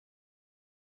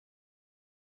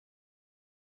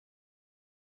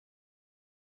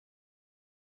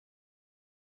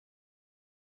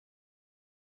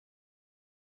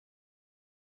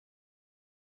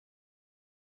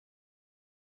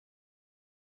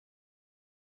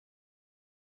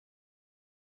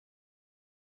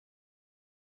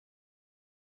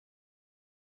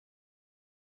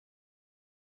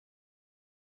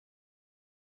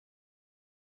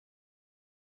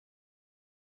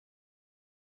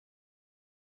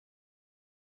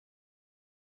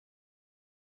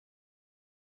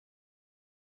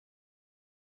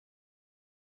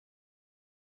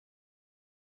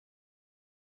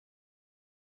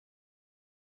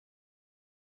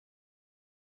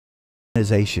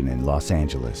unionization in Los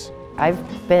Angeles. I've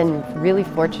been really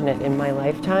fortunate in my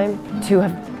lifetime to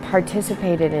have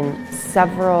participated in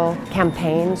several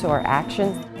campaigns or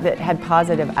actions that had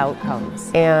positive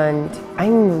outcomes. And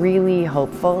I'm really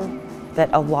hopeful that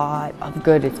a lot of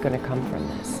good is going to come from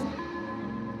this.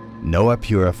 Noah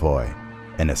Purifoy,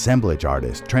 an assemblage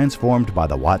artist transformed by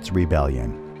the Watts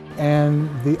Rebellion. And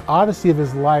the odyssey of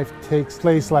his life takes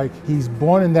place like he's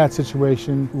born in that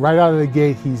situation. Right out of the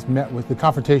gate, he's met with the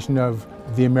confrontation of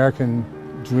the American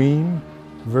dream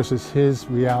versus his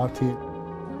reality.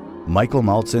 Michael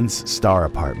Maltzan's Star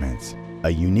Apartments, a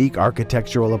unique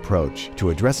architectural approach to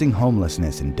addressing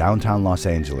homelessness in downtown Los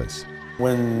Angeles.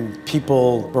 When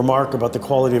people remark about the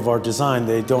quality of our design,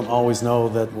 they don't always know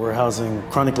that we're housing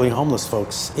chronically homeless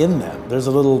folks in them. There's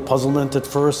a little puzzlement at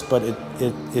first, but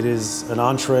it is an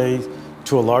entree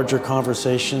to a larger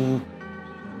conversation.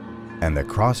 And the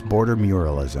cross-border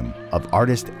muralism of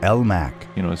artist L. Mack.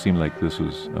 You know, it seemed like this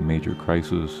was a major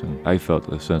crisis, and I felt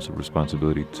a sense of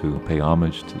responsibility to pay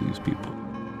homage to these people.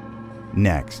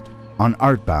 Next, on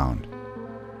Artbound.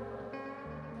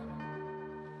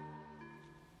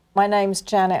 My name's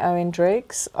Janet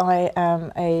Owen-Driggs. I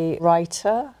am a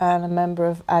writer and a member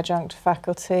of adjunct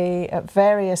faculty at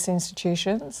various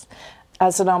institutions.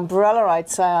 As an umbrella, I'd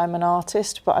say I'm an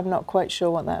artist, but I'm not quite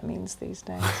sure what that means these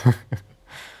days.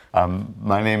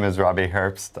 My name is Robbie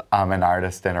Herbst. I'm an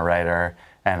artist and a writer,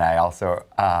 and I also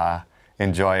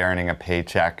enjoy earning a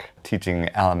paycheck teaching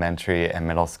elementary and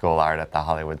middle school art at the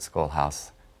Hollywood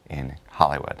Schoolhouse in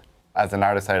Hollywood. As an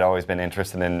artist, I'd always been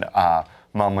interested in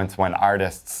moments when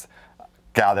artists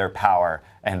gather power,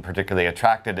 and particularly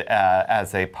attracted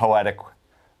as a poetic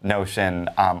notion,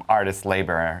 artist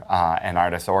labor and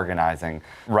artist organizing.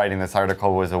 Writing this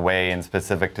article was a way in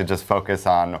specific to just focus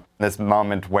on this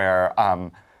moment where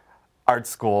art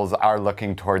schools are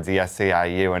looking towards the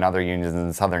SEIU and other unions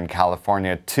in Southern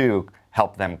California to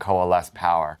help them coalesce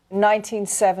power. In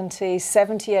 1970,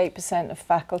 78% of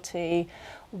faculty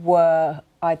were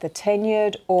either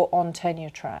tenured or on tenure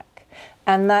track.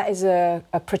 And that is a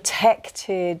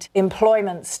protected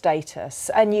employment status,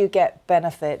 and you get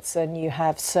benefits and you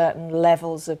have certain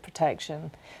levels of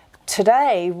protection.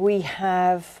 Today we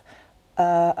have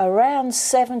around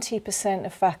 70%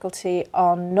 of faculty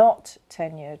are not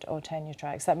tenured or tenure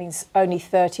tracks. That means only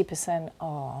 30%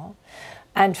 are.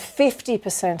 And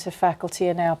 50% of faculty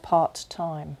are now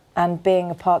part-time. And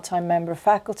being a part-time member of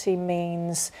faculty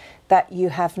means that you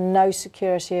have no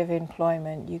security of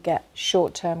employment. You get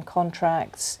short-term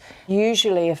contracts,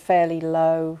 usually a fairly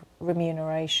low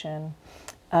remuneration,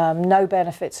 no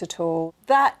benefits at all.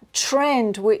 That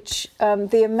trend, which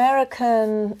the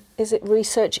American,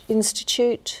 Research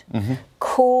Institute,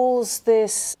 calls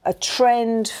this a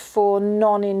trend for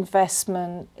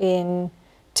non-investment in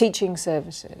teaching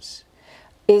services,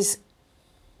 is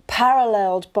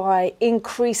paralleled by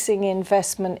increasing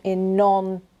investment in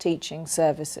non-teaching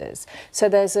services. So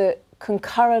there's a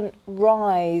concurrent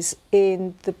rise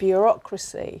in the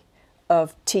bureaucracy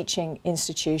of teaching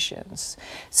institutions.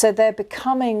 So they're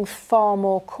becoming far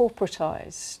more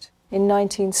corporatized. In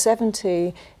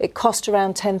 1970, it cost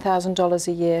around $10,000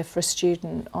 a year for a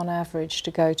student on average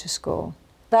to go to school.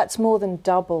 That's more than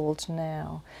doubled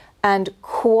now, and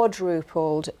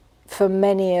quadrupled for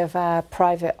many of our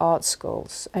private art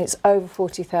schools. It's over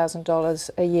 $40,000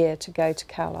 a year to go to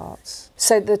Cal Arts.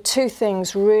 So the two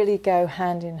things really go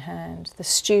hand in hand. The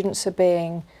students are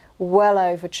being well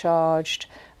overcharged.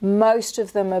 Most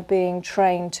of them are being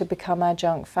trained to become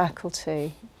adjunct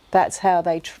faculty. That's how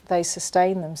they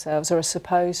sustain themselves, or are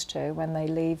supposed to, when they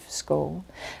leave school.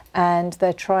 And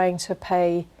they're trying to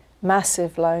pay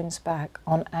massive loans back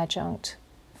on adjunct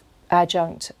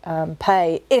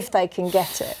pay if they can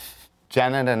get it.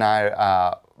 Janet and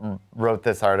I wrote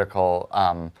this article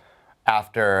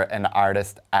after an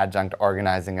artist adjunct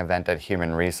organizing event at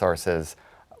Human Resources,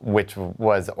 which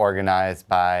was organized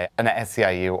by an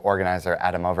SEIU organizer,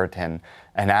 Adam Overton.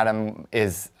 And Adam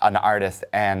is an artist,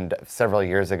 and several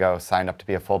years ago signed up to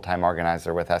be a full-time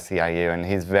organizer with SEIU, and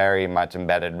he's very much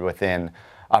embedded within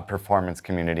a performance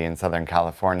community in Southern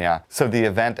California. So the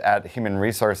event at Human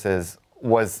Resources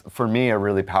was, for me, a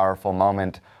really powerful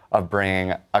moment of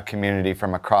bringing a community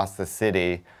from across the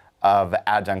city of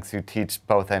adjuncts who teach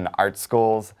both in art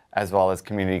schools as well as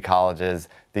community colleges,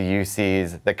 the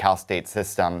UCs, the Cal State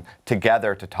system,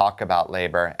 together to talk about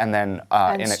labor. And then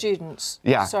students.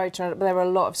 Yeah. Sorry to interrupt, but there were a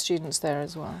lot of students there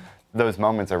as well. Those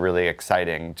moments are really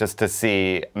exciting, just to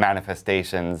see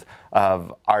manifestations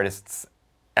of artists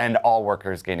and all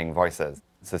workers gaining voices,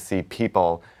 to see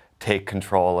people take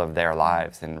control of their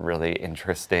lives in really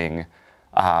interesting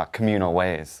communal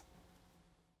ways.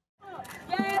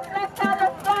 Yes, let's tell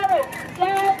the story.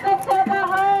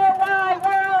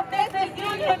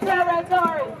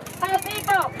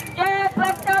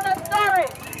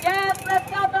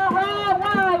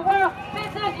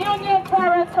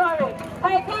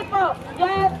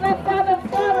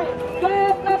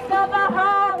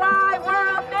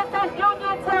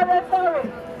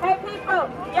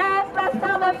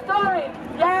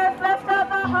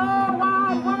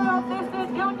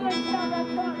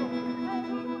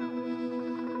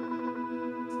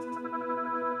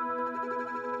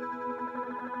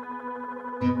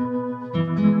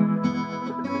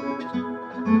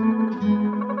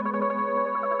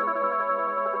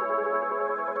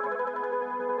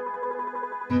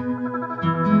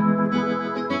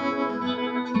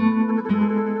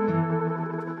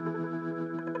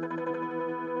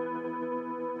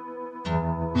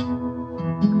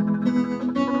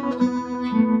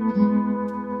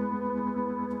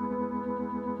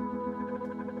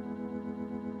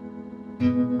 I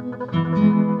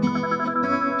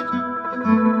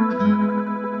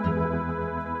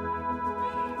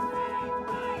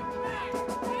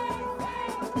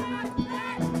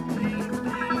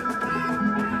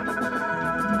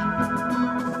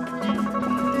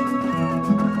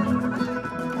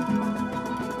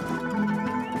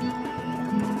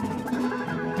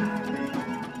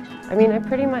mean, I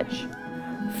pretty much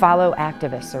follow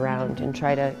activists around and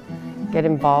try to get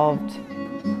involved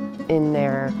in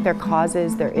their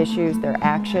causes, their issues, their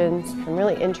actions. I'm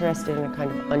really interested in a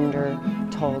kind of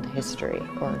undertold history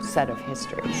or set of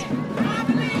histories. I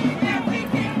believe that we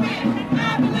can win.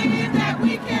 I believe that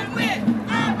we can win.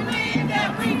 I believe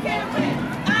that we can win.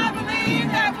 I believe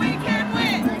that we can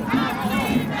win. I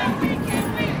believe that we can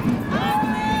win.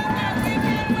 I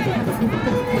believe that we can win.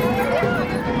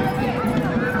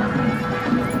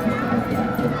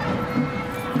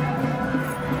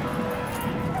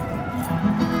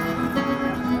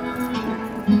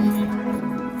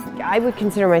 I would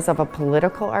consider myself a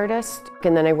political artist,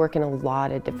 and then I work in a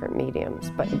lot of different mediums,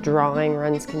 but drawing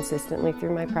runs consistently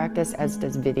through my practice, as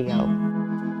does video.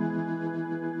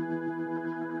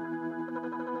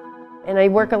 And I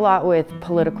work a lot with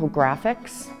political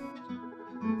graphics,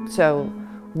 so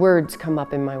words come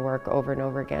up in my work over and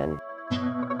over again.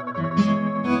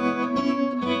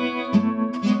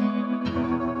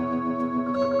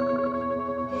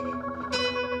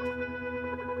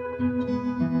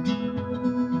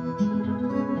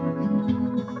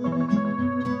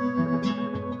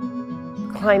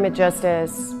 Climate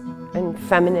justice and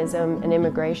feminism and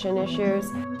immigration issues,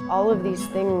 all of these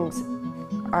things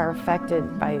are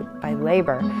affected by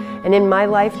labor. And in my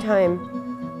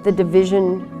lifetime, the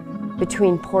division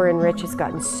between poor and rich has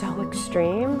gotten so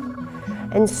extreme,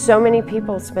 and so many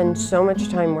people spend so much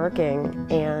time working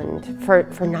and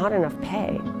for not enough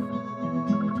pay.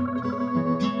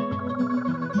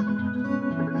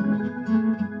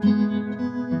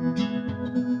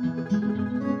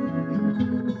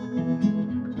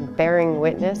 Bearing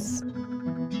witness,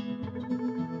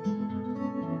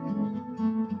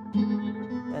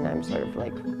 and I'm sort of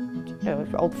like, you know,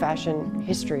 old-fashioned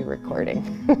history recording,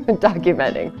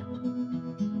 documenting.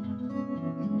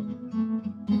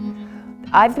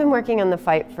 I've been working on the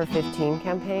Fight for 15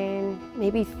 campaign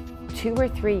maybe 2 or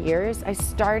 3 years. I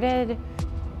started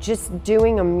just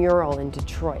doing a mural in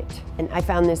Detroit, and I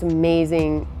found this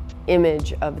amazing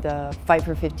image of the Fight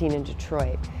for 15 in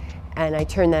Detroit. And I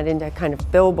turned that into a kind of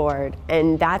billboard,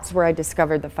 and that's where I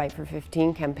discovered the Fight for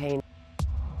 15 campaign.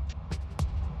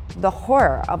 The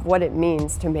horror of what it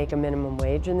means to make a minimum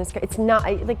wage in this country, it's not,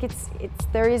 like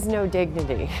there is no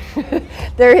dignity.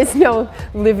 There is no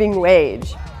living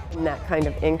wage in that kind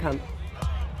of income.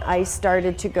 I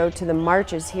started to go to the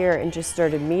marches here and just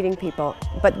started meeting people.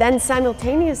 But then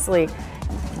simultaneously,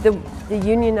 the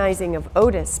unionizing of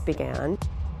Otis began,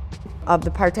 of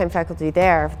the part-time faculty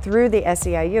there, through the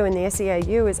SEIU, and the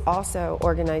SEIU is also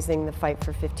organizing the Fight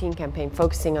for 15 campaign,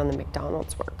 focusing on the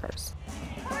McDonald's workers.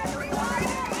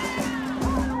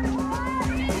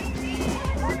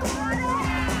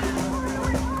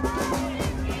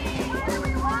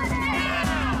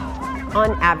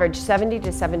 On average, 70 to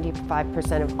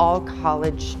 75% of all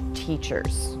college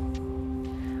teachers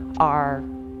are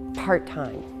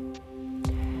part-time.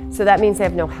 So that means they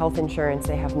have no health insurance,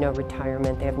 they have no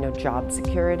retirement, they have no job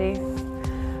security.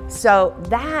 So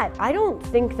that, I don't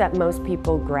think that most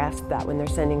people grasp that when they're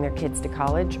sending their kids to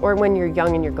college, or when you're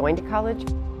young and you're going to college.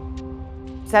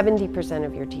 70%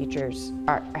 of your teachers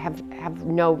have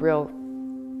no real,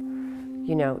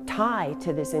 tie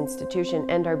to this institution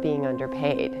and are being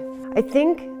underpaid. I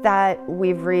think that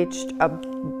we've reached a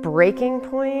breaking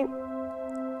point,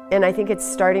 and I think it's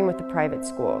starting with the private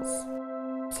schools.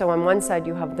 So on one side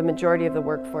you have the majority of the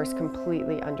workforce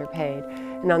completely underpaid,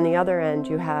 and on the other end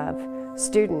you have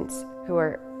students who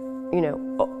are,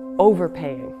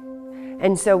 overpaying.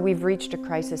 And so we've reached a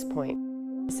crisis point.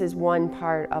 This is one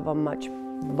part of a much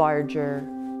larger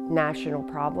national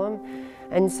problem.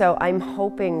 And so I'm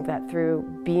hoping that through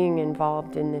being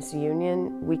involved in this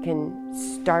union, we can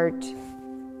start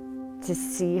to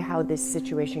see how this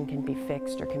situation can be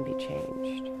fixed or can be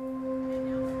changed.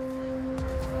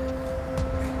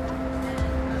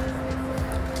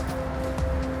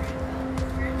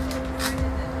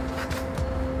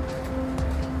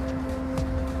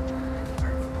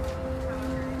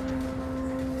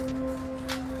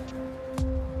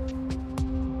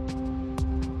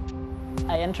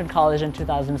 I entered college in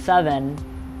 2007,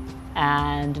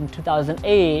 and in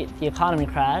 2008 the economy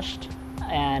crashed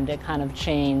and it kind of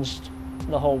changed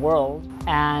the whole world.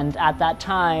 And at that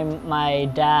time my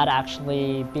dad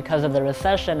actually, because of the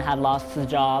recession, had lost his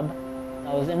job,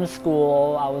 I was in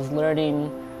school, I was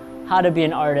learning how to be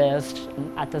an artist.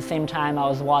 At the same time, I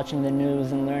was watching the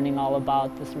news and learning all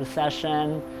about this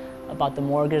recession, about the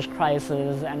mortgage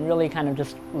crisis, and really kind of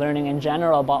just learning in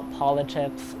general about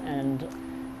politics and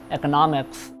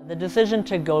economics. The decision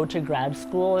to go to grad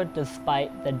school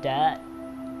despite the debt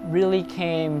really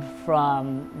came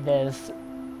from this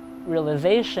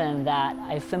realization that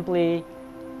I simply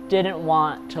didn't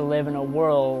want to live in a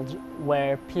world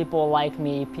where people like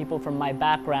me, people from my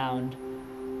background,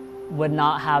 would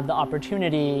not have the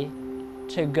opportunity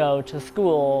to go to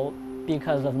school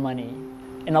because of money.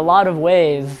 In a lot of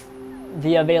ways,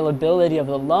 the availability of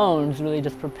the loans really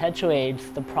just perpetuates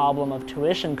the problem of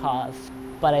tuition costs.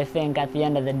 But I think at the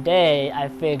end of the day, I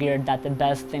figured that the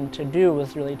best thing to do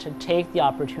was really to take the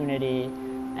opportunity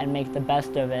and make the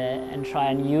best of it and try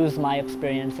and use my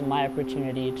experience and my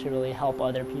opportunity to really help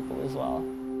other people as well.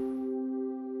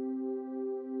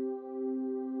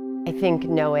 I think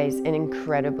Noah is an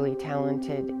incredibly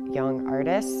talented young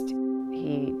artist.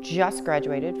 He just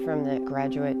graduated from the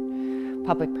graduate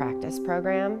public practice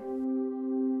program.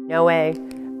 Noah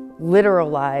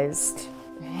literalized,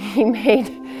 he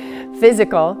made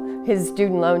physical his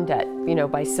student loan debt,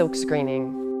 by silk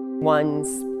screening ones,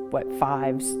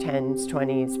 5s, 10s,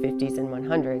 20s, 50s, and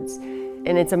 100s.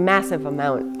 And it's a massive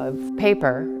amount of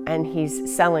paper, and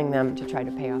he's selling them to try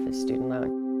to pay off his student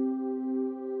loan.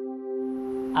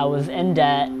 I was in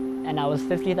debt, and I was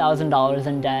 $50,000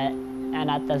 in debt, and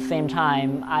at the same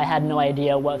time, I had no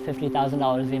idea what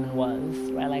 $50,000 even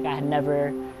was, right? Like, I had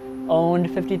never owned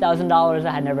 $50,000,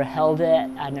 I had never held it,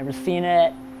 I had never seen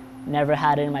it, never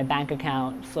had it in my bank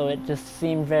account, so it just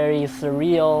seemed very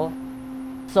surreal.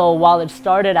 So while it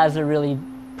started as a really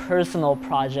personal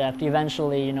project,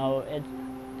 eventually,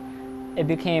 it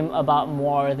became about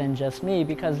more than just me,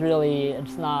 because really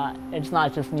it's not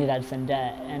just me that's in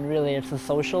debt, and really it's a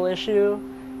social issue,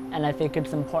 and I think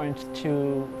it's important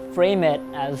to frame it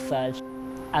as such,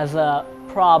 as a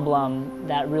problem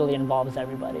that really involves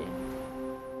everybody.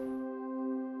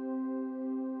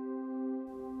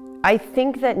 I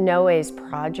think that Noah's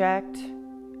project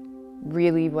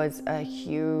really was a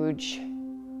huge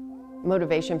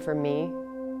motivation for me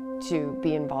to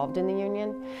be involved in the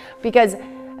union, because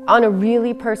on a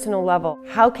really personal level,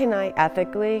 how can I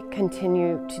ethically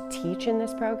continue to teach in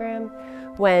this program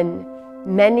when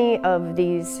many of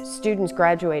these students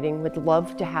graduating would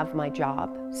love to have my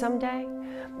job someday,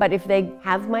 but if they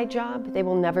have my job, they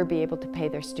will never be able to pay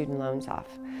their student loans off.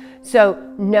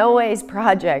 So Noah's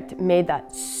project made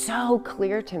that so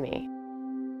clear to me.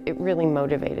 It really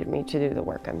motivated me to do the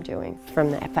work I'm doing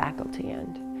from the faculty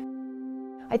end.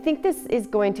 I think this is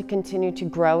going to continue to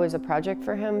grow as a project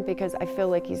for him, because I feel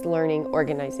like he's learning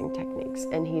organizing techniques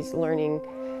and he's learning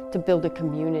to build a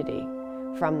community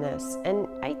from this. And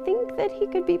I think that he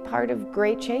could be part of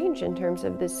great change in terms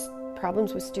of this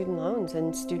problems with student loans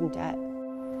and student debt.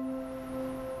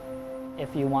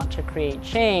 If you want to create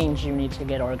change, you need to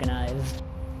get organized.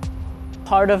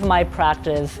 Part of my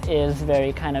practice is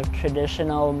very kind of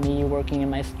traditional, me working in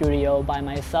my studio by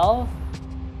myself.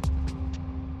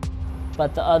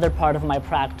 But the other part of my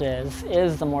practice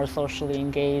is the more socially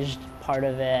engaged part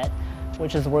of it,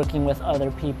 which is working with other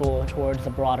people towards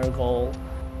a broader goal.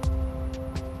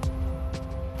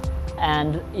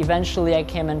 And eventually I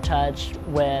came in touch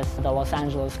with the Los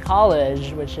Angeles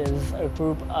College, which is a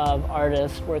group of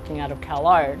artists working out of Cal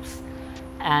Arts,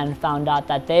 and found out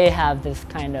that they have this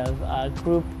kind of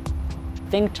group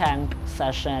think tank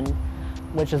session,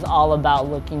 which is all about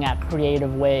looking at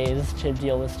creative ways to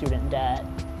deal with student debt.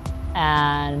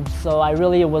 And so I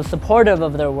really was supportive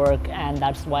of their work, and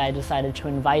that's why I decided to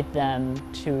invite them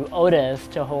to Otis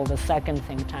to hold a second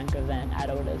think tank event at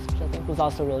Otis, which I think was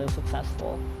also really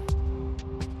successful.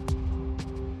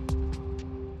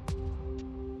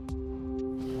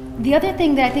 The other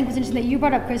thing that I think was interesting that you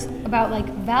brought up, Chris, about like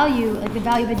value, like the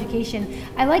value of education.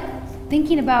 I like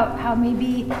thinking about how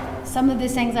maybe some of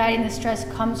this anxiety and this stress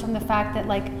comes from the fact that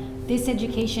like this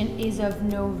education is of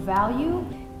no value.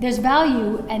 There's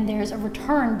value and there's a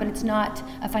return, but it's not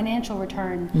a financial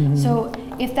return. Mm-hmm. So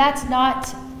if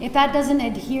that doesn't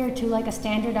adhere to like a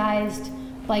standardized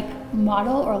like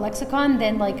model or lexicon,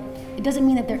 then like it doesn't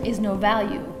mean that there is no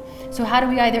value. So how do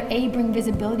we either A, bring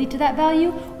visibility to that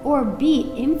value, or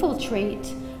B,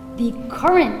 infiltrate the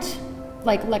current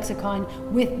like lexicon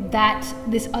with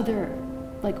this other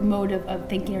like mode of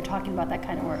thinking or talking about that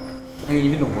kind of work? I mean,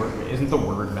 even isn't the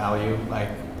word value like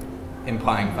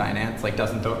implying finance? Like,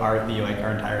 doesn't our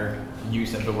entire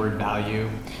use of the word value?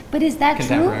 But is that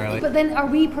true? But then are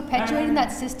we perpetuating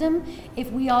that system if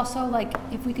we also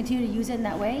if we continue to use it in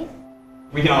that way?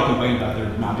 We can all complain about there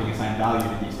not being assigned value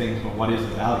to these things, but what is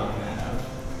the value then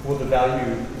Well, the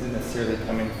value isn't necessarily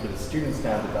coming for the students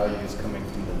now, the value is coming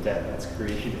from the debt that's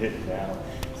created now.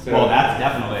 So well, that's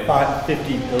definitely.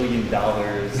 $50 billion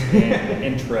in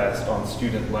interest on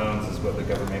student loans is what the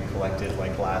government collected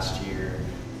like last year.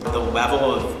 The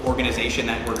level of organization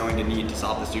that we're going to need to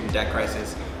solve the student debt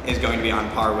crisis is going to be on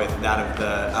par with that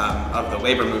of the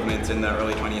labor movements in the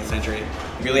early 20th century.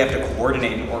 We really have to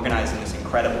coordinate and organize in this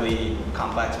incredibly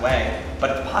complex way,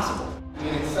 but it's possible. I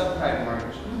mean, it's subprime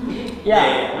mortgage.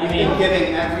 Yeah, I mean,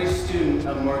 giving every student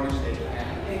a mortgage they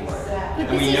can pay for. And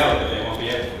we know that they won't be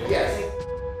able to. Yes.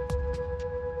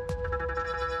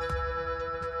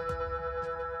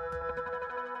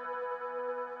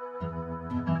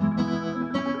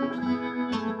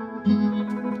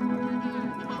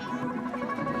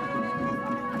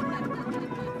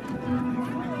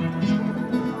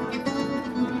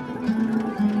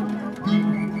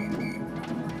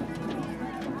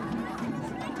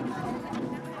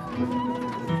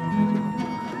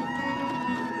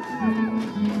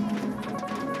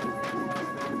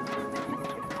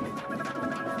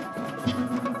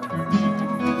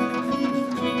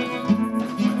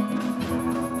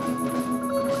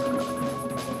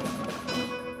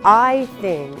 I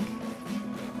think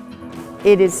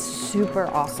it is super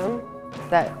awesome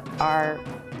that our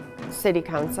city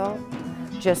council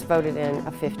just voted in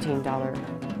a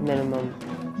 $15 minimum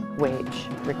wage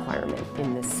requirement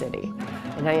in this city.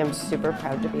 And I am super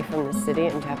proud to be from this city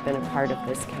and to have been a part of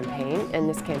this campaign, and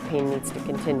this campaign needs to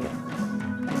continue.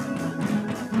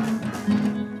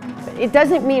 It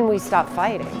doesn't mean we stop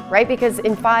fighting, right? Because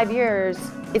in 5 years,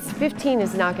 15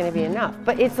 is not going to be enough,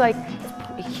 but it's like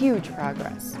huge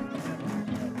progress.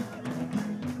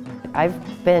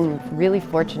 I've been really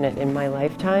fortunate in my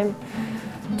lifetime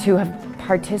to have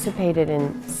participated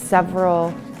in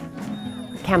several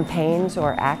campaigns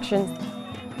or actions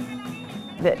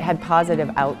that had positive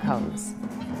outcomes.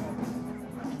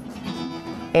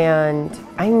 And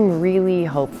I'm really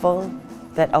hopeful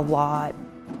that a lot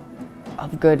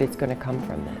of good is going to come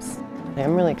from this.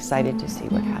 I'm really excited to see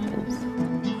what happens.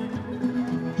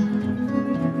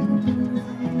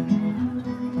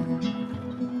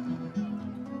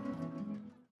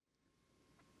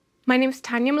 My name is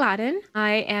Tanya Mladen.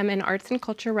 I am an arts and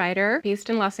culture writer based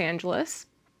in Los Angeles.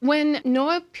 When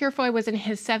Noah Purifoy was in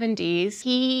his 70s,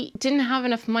 he didn't have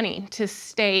enough money to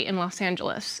stay in Los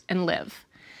Angeles and live.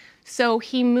 So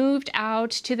he moved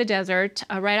out to the desert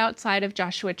right outside of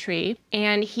Joshua Tree,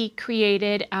 and he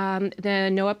created the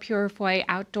Noah Purifoy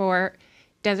Outdoor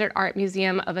Desert Art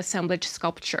Museum of Assemblage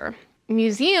Sculpture.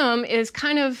 Museum is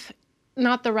kind of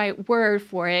not the right word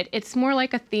for it. It's more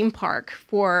like a theme park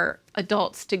for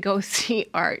adults to go see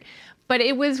art. But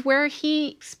it was where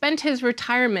he spent his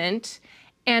retirement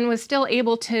and was still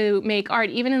able to make art.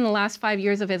 Even in the last 5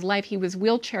 years of his life, he was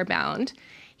wheelchair bound.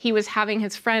 He was having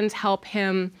his friends help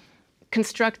him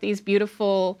construct these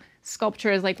beautiful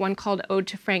sculptures, like one called Ode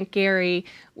to Frank Gehry,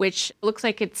 which looks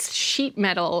like it's sheet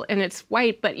metal and it's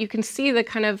white, but you can see the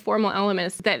kind of formal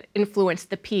elements that influenced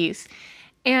the piece.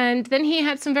 And then he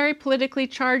had some very politically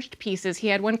charged pieces. He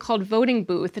had one called Voting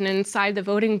Booth, and inside the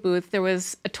voting booth there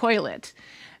was a toilet.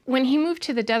 When he moved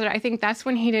to the desert, I think that's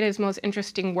when he did his most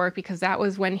interesting work, because that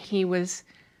was when he was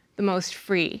the most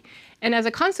free. And as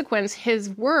a consequence, his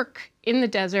work in the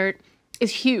desert is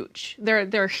huge.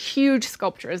 They're huge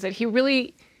sculptures that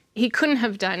he couldn't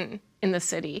have done in the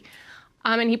city.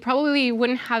 And he probably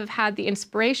wouldn't have had the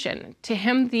inspiration. To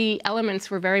him, the elements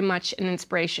were very much an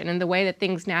inspiration, and the way that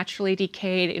things naturally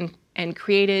decayed and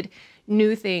created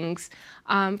new things.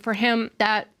 For him,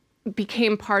 that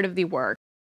became part of the work.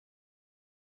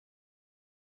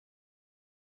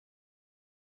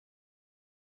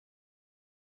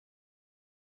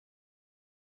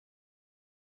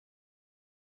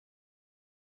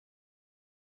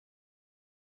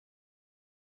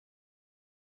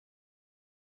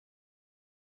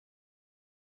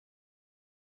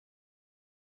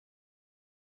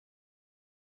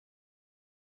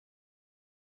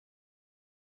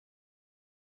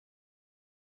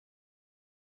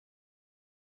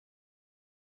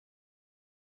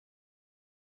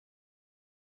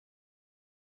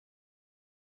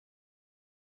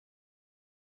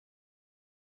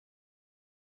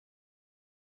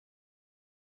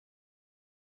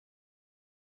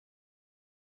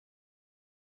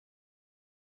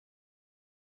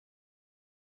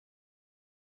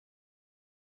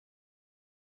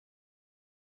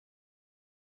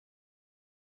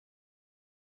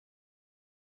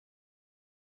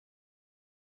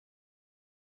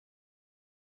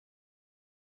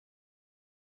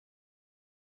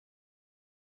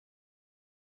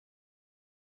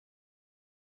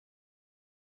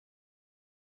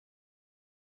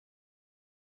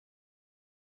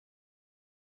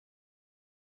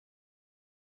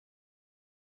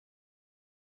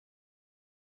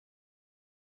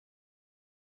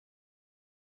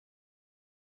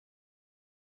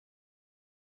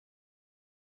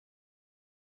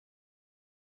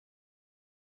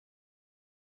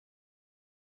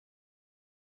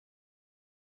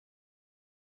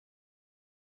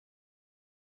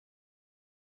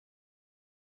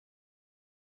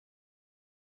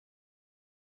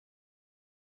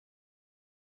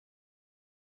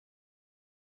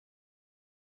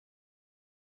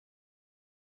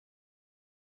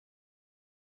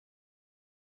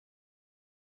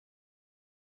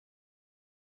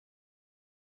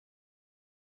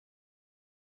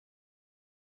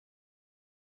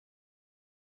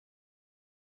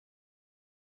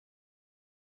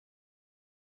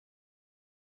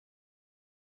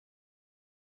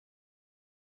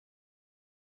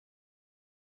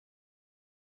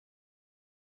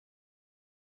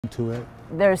 to it.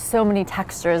 There's so many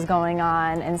textures going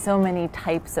on and so many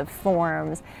types of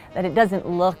forms that it doesn't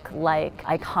look like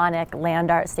iconic land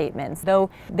art statements. Though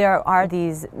there are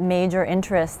these major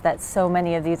interests that so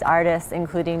many of these artists,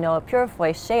 including Noah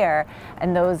Purifoy, share,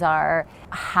 and those are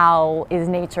how is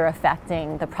nature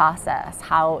affecting the process?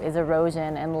 How is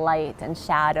erosion and light and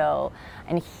shadow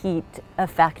and heat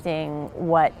affecting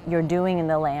what you're doing in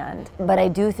the land? But I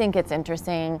do think it's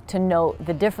interesting to note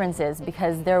the differences,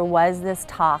 because there was this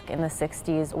talk in the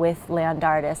 60s with land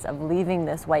artists of leaving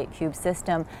this white cube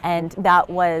system, and that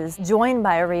was joined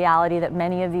by a reality that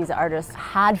many of these artists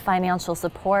had financial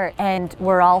support and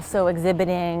were also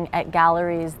exhibiting at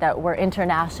galleries that were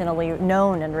internationally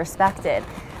known and respected.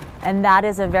 And that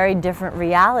is a very different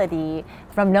reality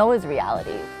from Noah's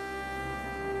reality.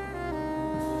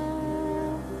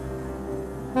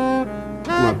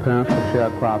 My parents were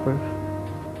sharecroppers,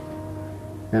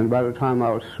 and by the time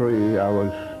I was 3, I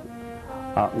was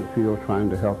out in the field trying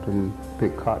to help them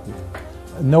pick cotton.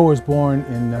 Noah was born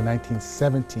in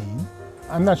 1917.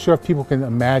 I'm not sure if people can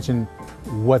imagine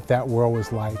what that world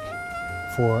was like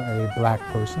for a black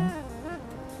person,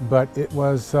 but it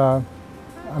was,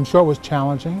 I'm sure it was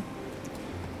challenging.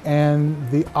 And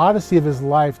the odyssey of his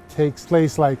life takes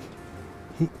place like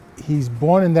he's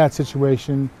born in that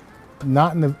situation,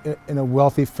 not in a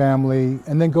wealthy family,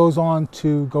 and then goes on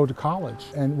to go to college.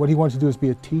 And what he wanted to do is be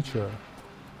a teacher.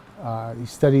 He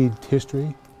studied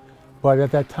history, but at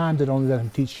that time they'd only let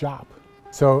him teach shop.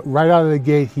 So right out of the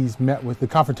gate he's met with the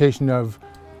confrontation of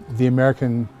the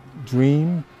American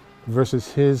dream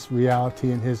versus his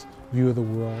reality and his view of the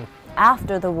world.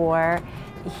 After the war,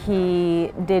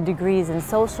 he did degrees in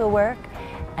social work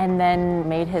and then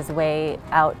made his way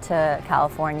out to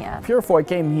California. Purifoy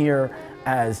came here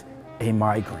as a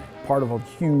migrant, part of a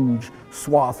huge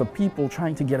swath of people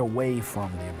trying to get away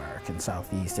from the American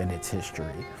Southeast and its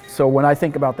history. So when I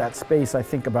think about that space, I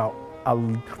think about a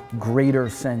greater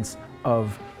sense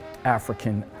of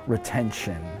African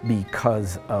retention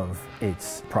because of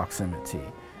its proximity.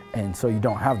 And so you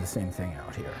don't have the same thing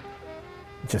out here.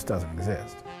 It just doesn't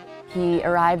exist. He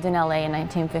arrived in LA in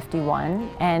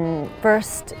 1951 and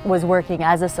first was working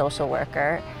as a social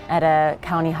worker at a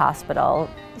county hospital.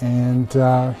 And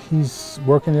he's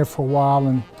working there for a while,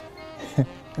 and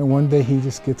one day he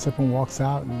just gets up and walks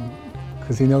out,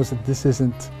 because he knows that this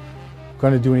isn't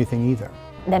going to do anything either.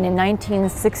 Then in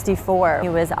 1964, he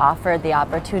was offered the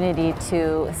opportunity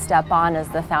to step on as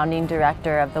the founding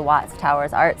director of the Watts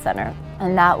Towers Art Center.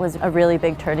 And that was a really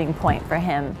big turning point for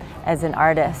him as an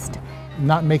artist.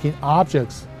 Not making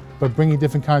objects, but bringing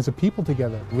different kinds of people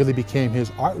together really became his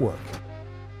artwork.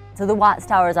 So the Watts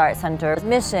Towers Art Center's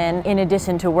mission, in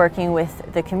addition to working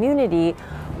with the community,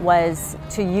 was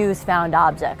to use found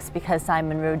objects, because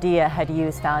Simon Rodia had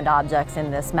used found objects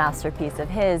in this masterpiece of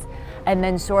his. And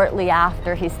then shortly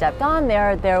after he stepped on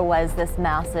there was this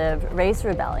massive race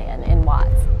rebellion in Watts.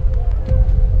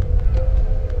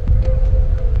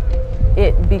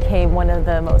 It became one of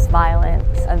the most violent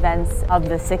events of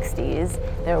the 60s.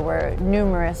 There were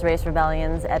numerous race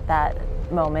rebellions at that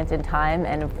moment in time,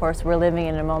 and of course we're living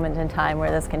in a moment in time where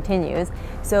this continues.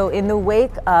 So in the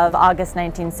wake of August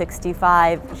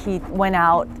 1965, he went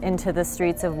out into the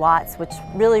streets of Watts, which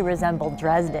really resembled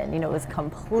Dresden. You know, it was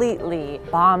completely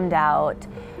bombed out,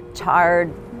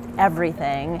 charred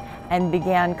everything, and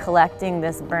began collecting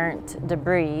this burnt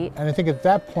debris. And I think at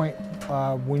that point,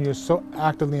 when you're so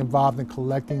actively involved in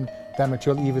collecting that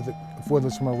material, whether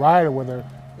it's from a riot or whether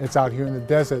it's out here in the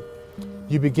desert,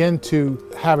 you begin to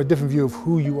have a different view of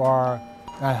who you are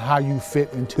and how you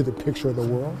fit into the picture of the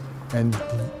world. And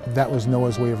that was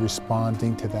Noah's way of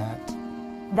responding to that.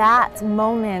 That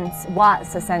moment,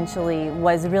 Watts essentially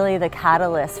was really the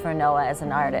catalyst for Noah as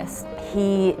an artist.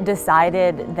 He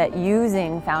decided that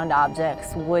using found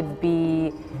objects would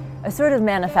be a sort of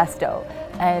manifesto.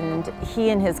 And he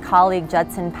and his colleague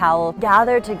Judson Powell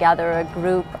gathered together a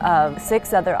group of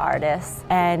 6 other artists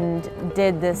and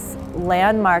did this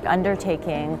landmark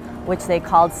undertaking, which they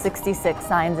called 66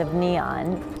 Signs of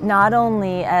Neon, not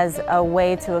only as a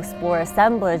way to explore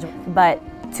assemblage, but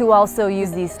to also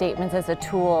use these statements as a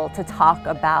tool to talk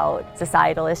about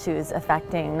societal issues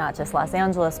affecting not just Los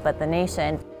Angeles, but the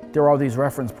nation. There are all these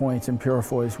reference points in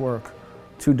Purifoy's work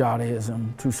to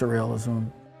Dadaism, to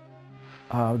Surrealism.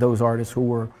 Those artists who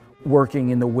were working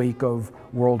in the wake of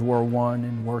World War I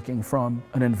and working from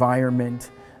an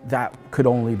environment that could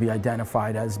only be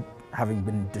identified as having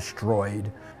been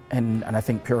destroyed. And I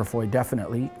think Purifoy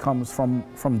definitely comes from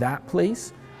that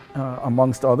place,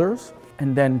 amongst others.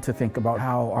 And then to think about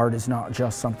how art is not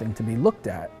just something to be looked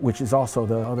at, which is also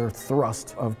the other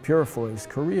thrust of Purifoy's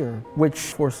career, which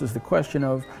forces the question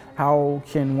of how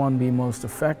can one be most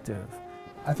effective?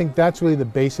 I think that's really the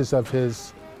basis of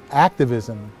his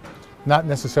activism, not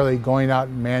necessarily going out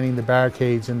and manning the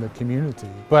barricades in the community,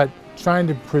 but trying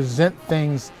to present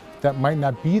things that might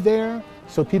not be there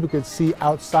so people could see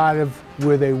outside of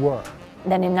where they were.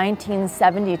 Then in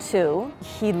 1972,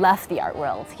 he left the art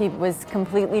world. He was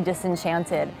completely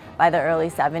disenchanted by the early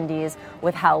 70s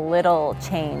with how little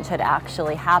change had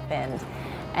actually happened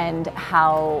and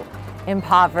how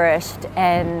impoverished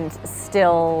and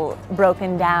still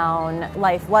broken down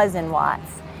life was in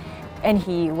Watts. And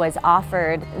he was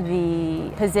offered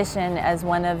the position as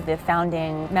one of the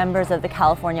founding members of the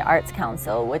California Arts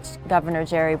Council, which Governor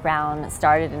Jerry Brown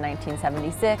started in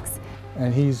 1976.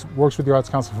 And he's works with the Arts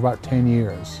Council for about 10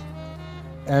 years.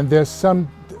 And there's some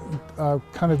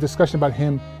kind of discussion about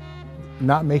him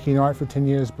not making art for 10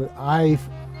 years, but I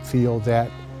feel that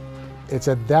it's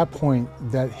at that point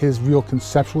that his real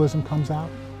conceptualism comes out,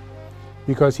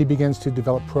 because he begins to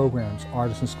develop programs,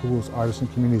 artists in schools, artists in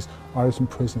communities, artists in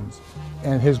prisons.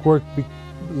 And his work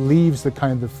leaves the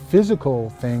kind of the physical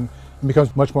thing and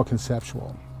becomes much more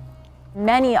conceptual.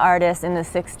 Many artists in the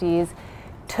 60s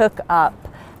took up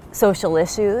social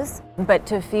issues, but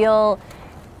to feel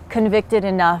convicted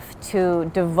enough to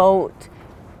devote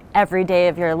every day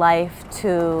of your life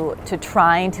to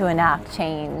trying to enact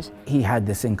change. He had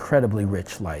this incredibly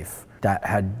rich life that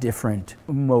had different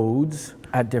modes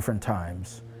at different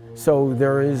times. So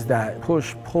there is that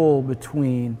push-pull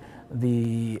between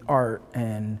the art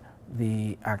and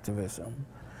the activism.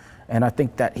 And I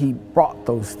think that he brought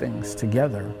those things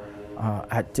together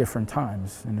at different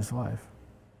times in his life.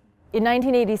 In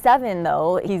 1987,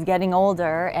 though, he's getting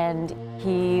older and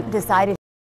he decided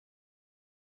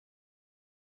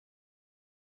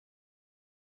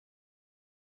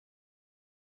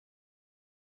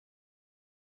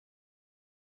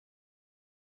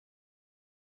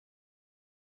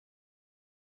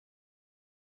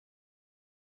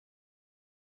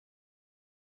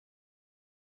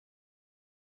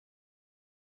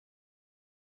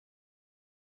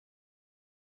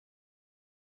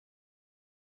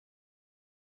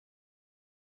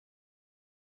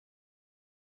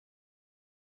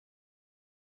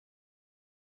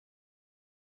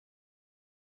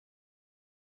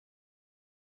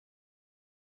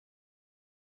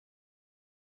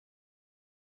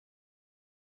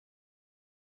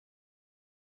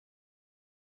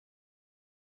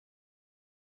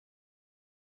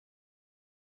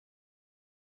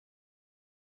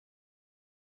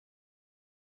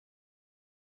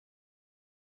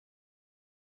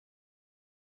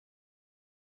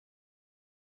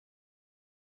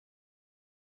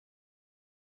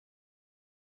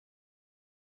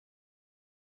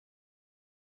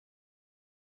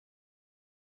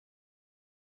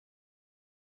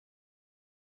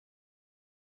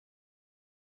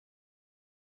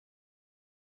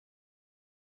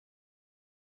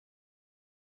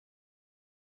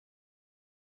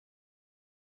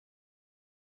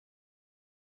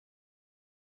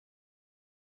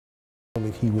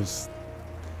He was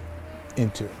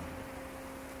into.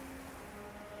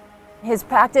 his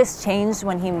practice changed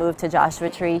when he moved to Joshua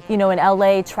Tree. You know, in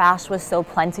LA, trash was so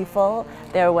plentiful.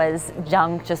 There was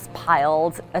junk just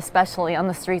piled, especially on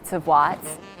the streets of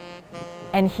Watts.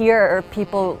 And here,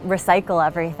 people recycle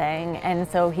everything, and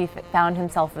so he found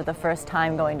himself for the first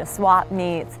time going to swap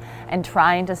meets and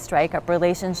trying to strike up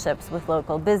relationships with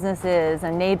local businesses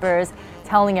and neighbors,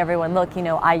 telling everyone, look, you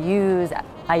know, I use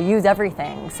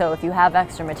everything, so if you have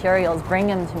extra materials, bring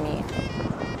them to me.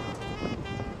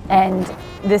 And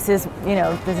this is, you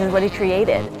know, this is what he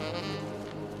created.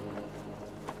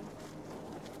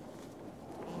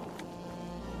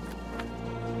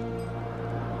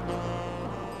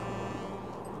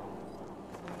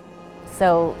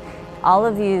 So all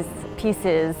of these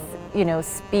pieces, you know,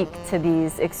 speak to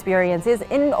these experiences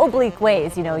in oblique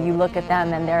ways. You know, you look at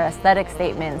them and they're aesthetic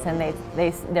statements and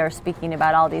they're speaking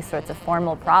about all these sorts of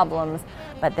formal problems,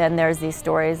 but then there's these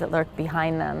stories that lurk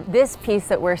behind them. This piece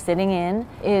that we're sitting in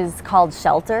is called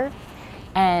Shelter,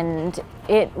 and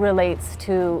it relates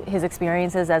to his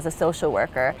experiences as a social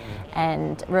worker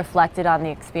and reflected on the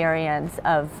experience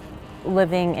of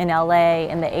living in LA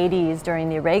in the 80s during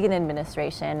the Reagan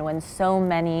administration when so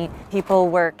many people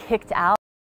were kicked out.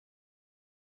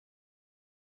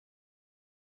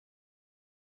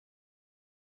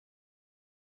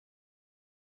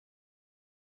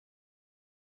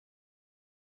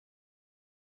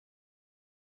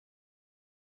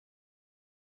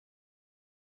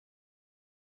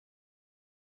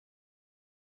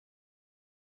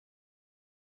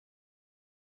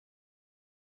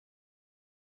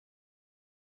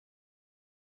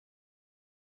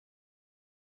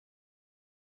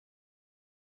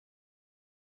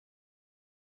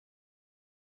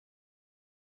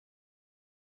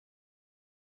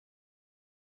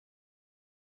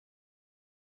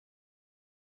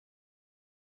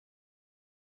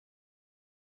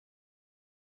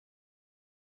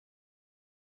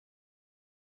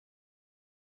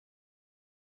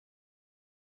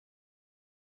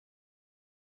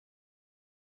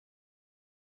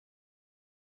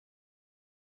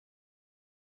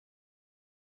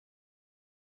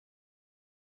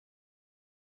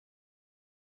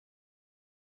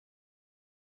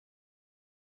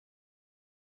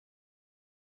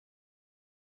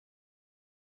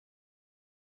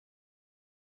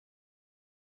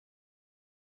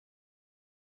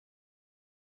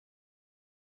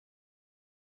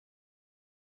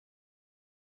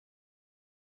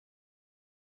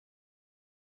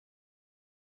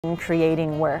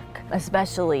 creating work,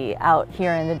 especially out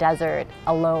here in the desert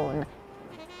alone.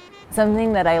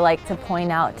 Something that I like to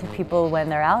point out to people when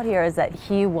they're out here is that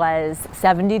he was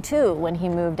 72 when he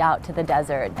moved out to the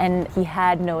desert, and he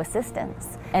had no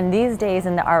assistance. And these days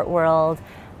in the art world,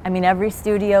 I mean, every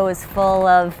studio is full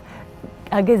of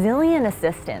a gazillion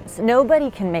assistants.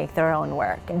 Nobody can make their own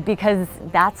work because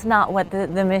that's not what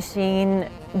the machine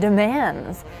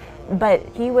demands. But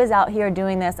he was out here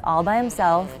doing this all by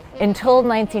himself until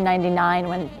 1999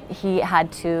 when he had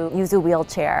to use a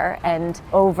wheelchair. And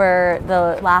over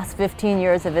the last 15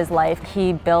 years of his life,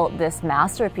 he built this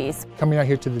masterpiece. Coming out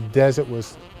here to the desert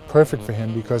was perfect for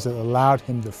him because it allowed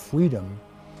him the freedom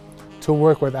to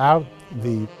work without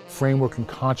the framework and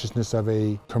consciousness of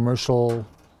a commercial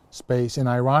space. And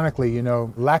ironically, you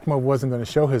know, LACMA wasn't going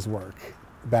to show his work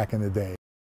back in the day.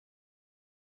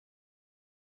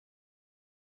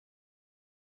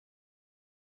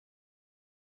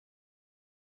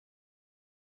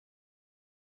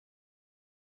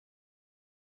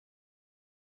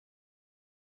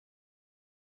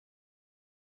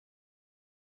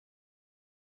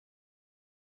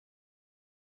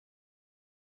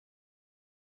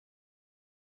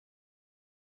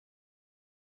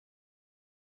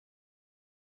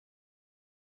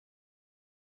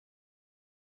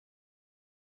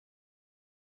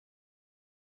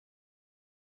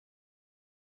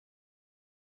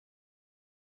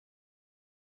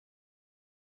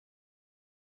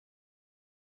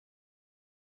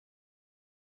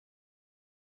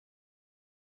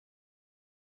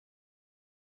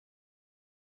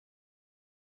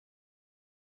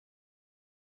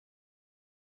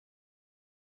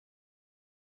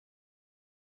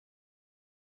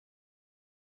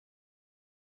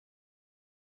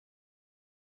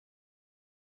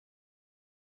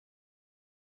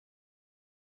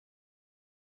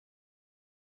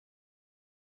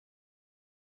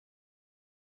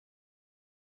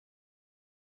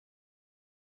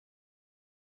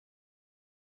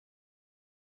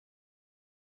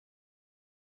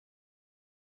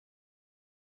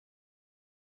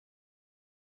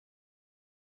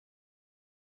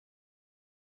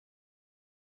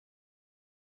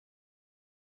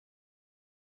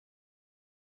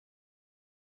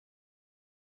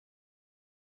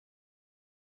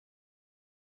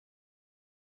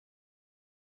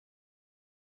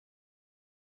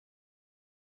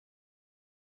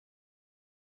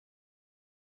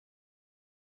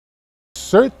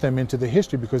 Insert them into the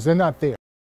history because they're not there.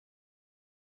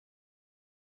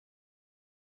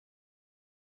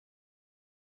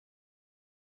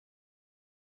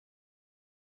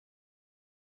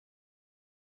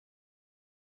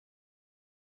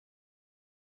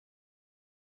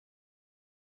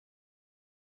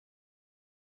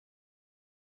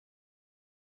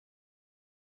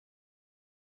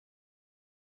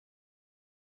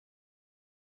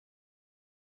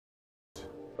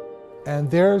 And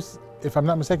there's, if I'm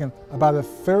not mistaken, about a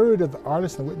third of the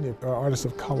artists in Whitney are artists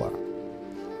of color.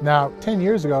 Now, 10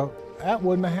 years ago, that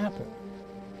wouldn't have happened.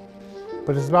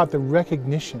 But it's about the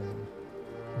recognition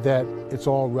that it's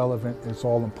all relevant and it's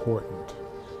all important.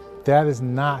 That has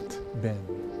not been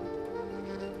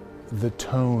the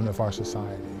tone of our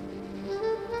society,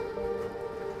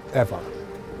 ever.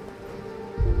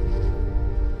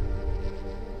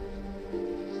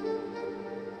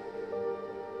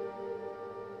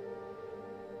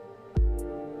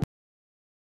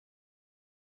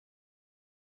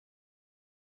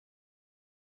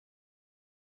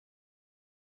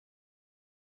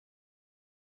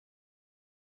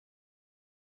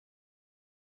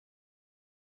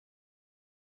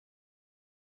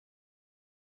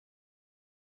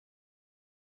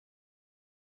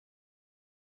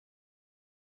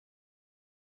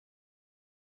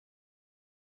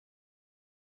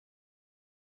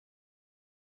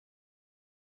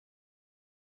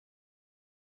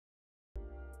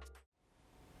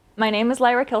 My name is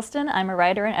Lyra Kilston. I'm a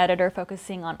writer and editor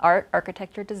focusing on art,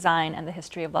 architecture, design, and the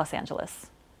history of Los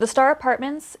Angeles. The Star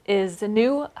Apartments is a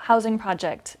new housing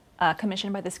project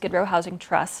commissioned by the Skid Row Housing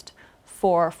Trust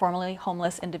for formerly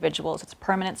homeless individuals. It's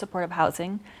permanent supportive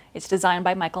housing. It's designed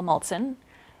by Michael Maltzan.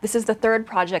 This is the third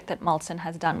project that Maltzan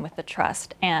has done with the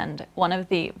trust, and one of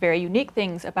the very unique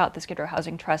things about the Skid Row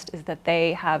Housing Trust is that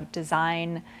they have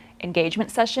design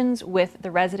engagement sessions with the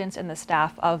residents and the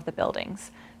staff of the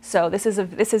buildings. So this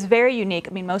is very unique.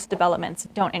 I mean, most developments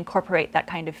don't incorporate that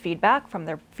kind of feedback from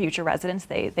their future residents.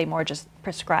 They more just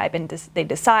prescribe and they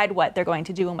decide what they're going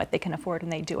to do and what they can afford,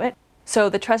 and they do it. So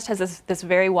the trust has this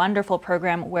very wonderful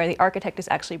program where the architect is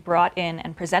actually brought in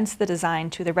and presents the design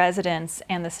to the residents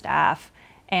and the staff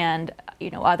and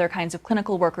other kinds of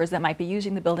clinical workers that might be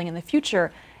using the building in the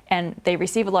future. and they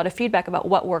receive a lot of feedback about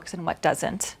what works and what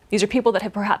doesn't. These are people that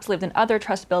have perhaps lived in other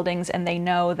trust buildings, and they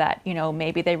know that, you know,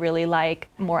 maybe they really like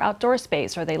more outdoor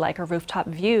space, or they like a rooftop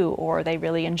view, or they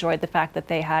really enjoyed the fact that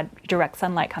they had direct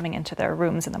sunlight coming into their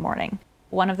rooms in the morning.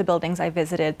 One of the buildings I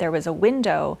visited, there was a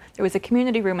window, there was a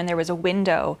community room, and there was a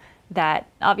window that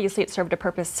obviously it served a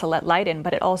purpose to let light in,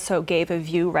 but it also gave a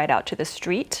view right out to the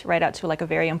street, right out to like a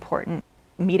very important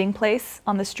meeting place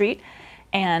on the street.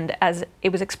 And as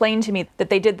it was explained to me that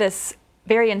they did this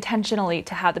very intentionally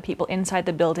to have the people inside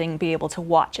the building be able to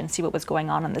watch and see what was going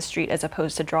on the street, as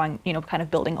opposed to drawing, you know, kind of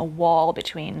building a wall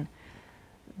between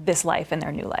this life and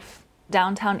their new life.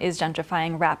 Downtown is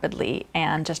gentrifying rapidly,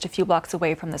 and just a few blocks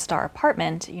away from the Star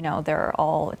apartment, you know,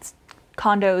 it's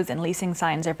condos and leasing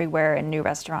signs everywhere and new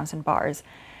restaurants and bars.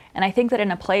 And I think that in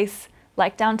a place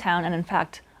like downtown, and in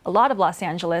fact, a lot of Los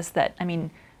Angeles that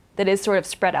is sort of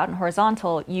spread out and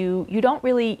horizontal, you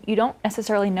don't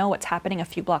necessarily know what's happening a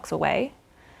few blocks away.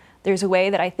 There's a way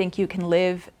that I think you can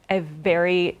live a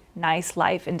very nice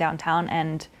life in downtown,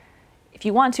 and if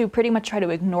you want to, pretty much try to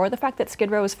ignore the fact that Skid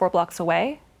Row is 4 blocks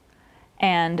away.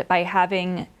 And by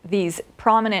having these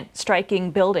prominent,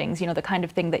 striking buildings, you know, the kind of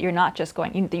thing that you're not just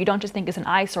going, you don't just think is an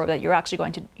eyesore, that you're actually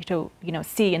going to you know,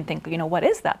 see and think, you know, what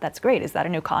is that? That's great. Is that a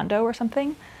new condo or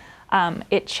something?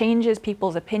 It changes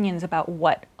people's opinions about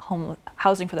what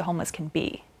housing for the homeless can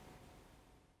be.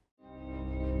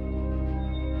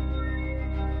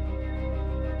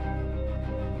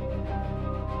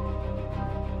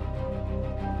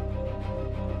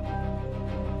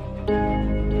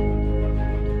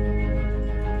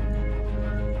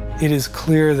 It is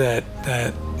clear that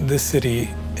this city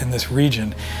and this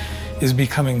region is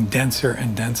becoming denser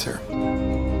and denser.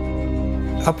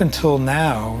 Up until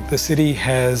now, the city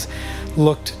has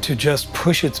looked to just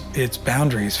push its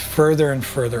boundaries further and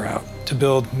further out, to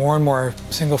build more and more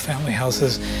single-family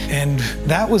houses, and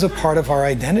that was a part of our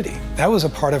identity. That was a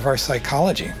part of our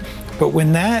psychology. But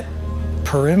when that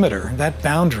perimeter, that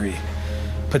boundary,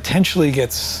 potentially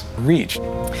gets reached,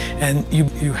 and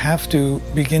you have to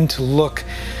begin to look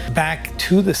back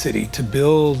to the city to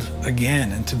build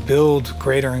again and to build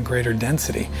greater and greater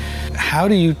density. How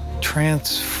do you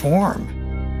transform?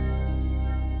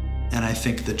 And I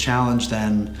think the challenge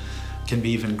then can be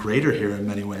even greater here in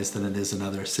many ways than it is in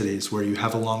other cities, where you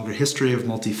have a longer history of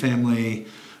multifamily,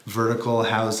 vertical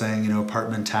housing, you know,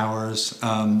 apartment towers.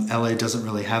 LA doesn't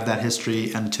really have that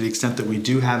history, and to the extent that we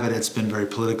do have it, it's been very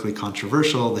politically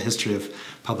controversial. The history of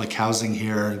public housing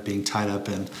here being tied up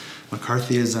in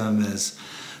McCarthyism is,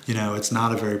 you know, it's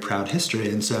not a very proud history,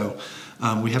 and so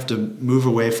we have to move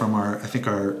away from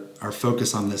our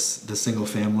focus on this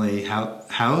single-family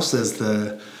house as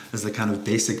the kind of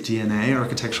basic DNA,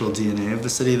 architectural DNA of the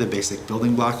city, the basic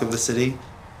building block of the city.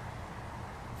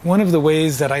 One of the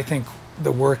ways that I think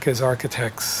the work as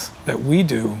architects that we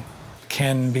do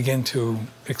can begin to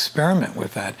experiment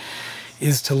with that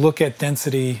is to look at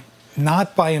density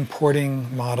not by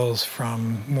importing models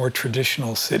from more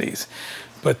traditional cities,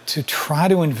 but to try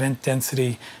to invent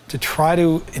density, to try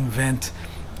to invent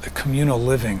a communal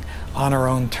living on our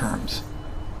own terms.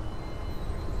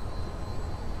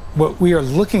 What we are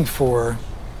looking for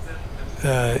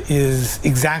is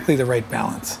exactly the right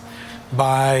balance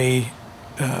by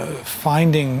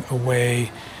finding a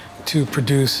way to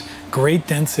produce great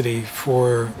density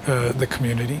for the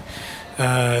community,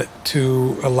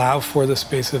 to allow for the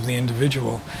space of the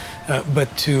individual,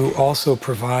 but to also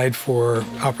provide for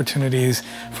opportunities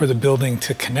for the building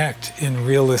to connect in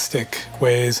realistic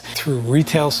ways through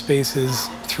retail spaces,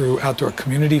 through outdoor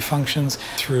community functions,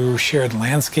 through shared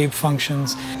landscape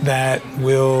functions that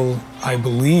will, I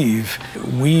believe,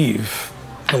 weave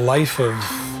the life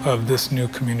of this new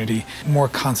community more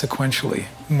consequentially,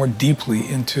 more deeply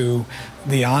into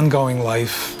the ongoing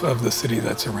life of the city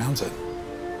that surrounds it.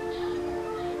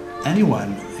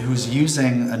 Anyone who's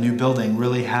using a new building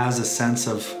really has a sense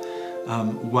of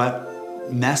what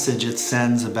message it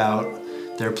sends about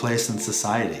their place in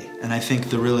society. And I think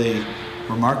the really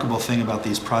remarkable thing about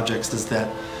these projects is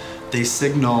that they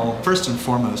signal, first and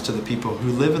foremost, to the people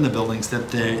who live in the buildings that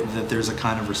there's a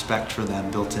kind of respect for them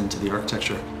built into the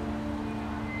architecture.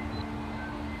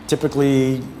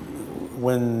 Typically,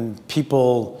 when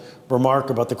people remark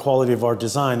about the quality of our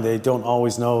design, they don't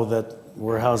always know that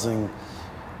we're housing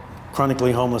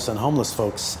chronically homeless and homeless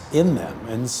folks in them.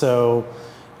 And so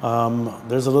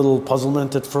there's a little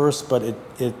puzzlement at first, but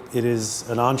it is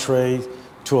an entree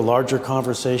to a larger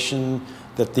conversation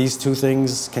that these two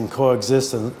things can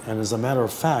coexist. And as a matter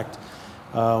of fact,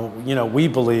 you know, we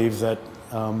believe that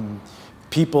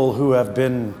people who have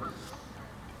been,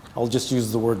 I'll just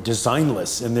use the word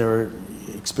designless in their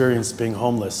experience being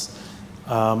homeless,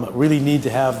 really need to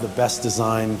have the best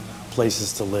design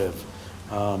places to live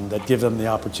that give them the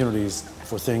opportunities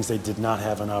for things they did not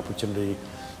have an opportunity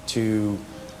to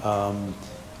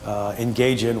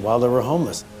engage in while they were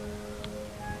homeless.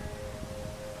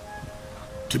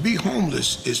 To be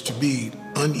homeless is to be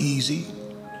uneasy.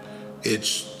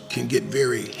 It can get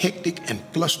very hectic and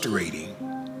frustrating.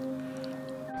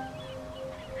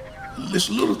 It's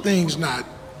little things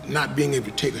not being able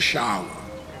to take a shower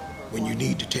when you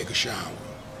need to take a shower.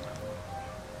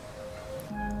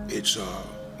 It's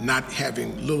not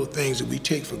having little things that we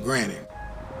take for granted.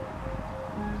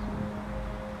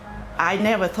 I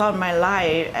never thought in my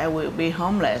life I would be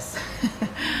homeless.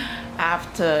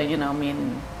 After,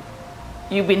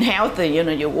 you've been healthy,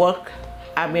 you work.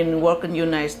 I've been working in the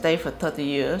United States for 30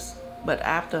 years, but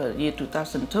after year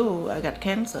 2002, I got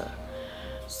cancer.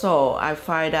 So I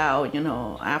find out,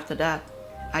 after that,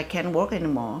 I can't work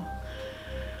anymore.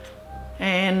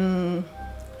 And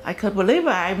I couldn't believe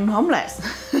I'm homeless.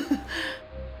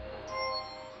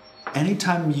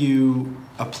 Anytime you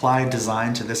apply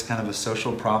design to this kind of a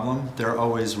social problem, there are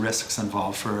always risks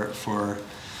involved for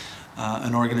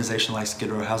an organization like Skid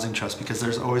Row Housing Trust, because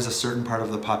there's always a certain part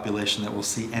of the population that will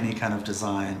see any kind of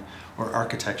design or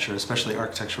architecture, especially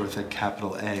architecture with a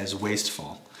capital A, as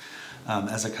wasteful,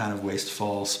 as a kind of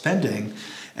wasteful spending.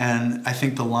 And I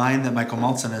think the line that Michael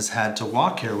Maltzan has had to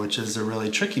walk here, which is a really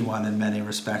tricky one in many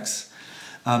respects,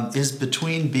 is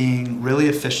between being really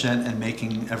efficient and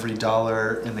making every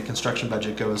dollar in the construction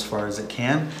budget go as far as it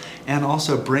can, and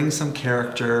also bring some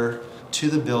character to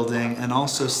the building and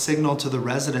also signal to the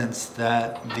residents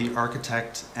that the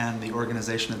architect and the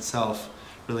organization itself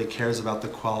really cares about the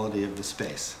quality of the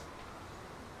space.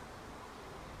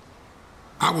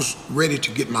 I was ready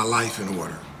to get my life in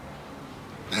order,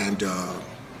 and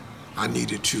I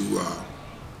needed to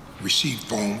receive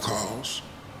phone calls.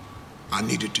 I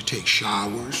needed to take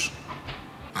showers.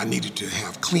 I needed to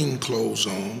have clean clothes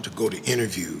on to go to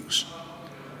interviews.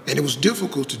 And it was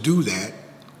difficult to do that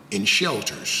in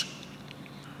shelters.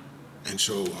 And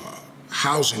so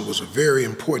housing was a very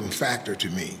important factor to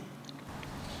me.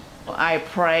 I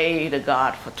prayed to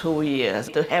God for 2 years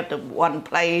to have the one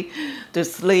place to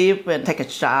sleep and take a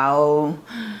shower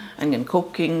and then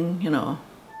cooking,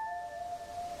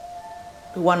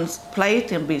 One place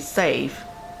to be safe.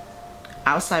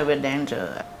 Outside with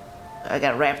danger. I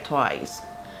got raped twice.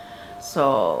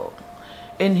 So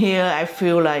in here I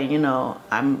feel like,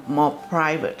 I'm more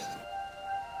private.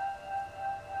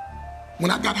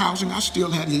 When I got housing, I still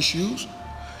had issues.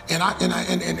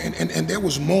 And there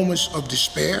was moments of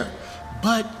despair,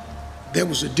 but there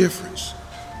was a difference.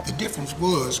 The difference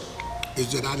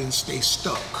is that I didn't stay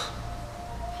stuck.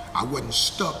 I wasn't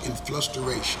stuck in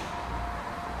frustration.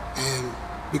 And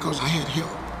because I had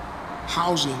help.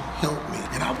 Housing helped me,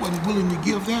 and I wasn't willing to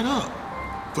give that up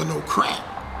for no crap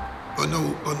or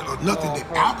nothing that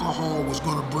alcohol was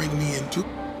going to bring me into.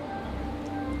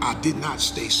 I did not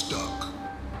stay stuck.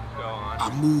 I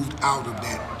moved out of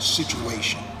that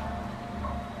situation.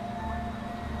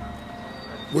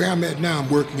 Where I'm at now, I'm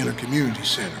working in a community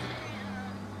center.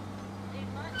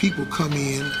 People come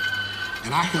in,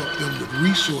 and I help them with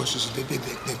resources that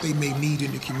they may need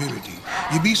in the community.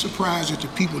 You'd be surprised that the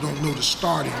people don't know the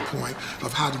starting point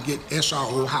of how to get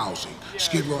SRO housing,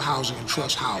 Skid Row Housing and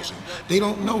Trust Housing. They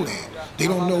don't know that. They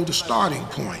don't know the starting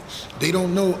point. They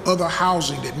don't know other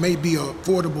housing that may be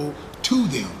affordable to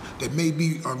them, that may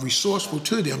be resourceful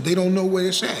to them. They don't know where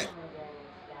it's at.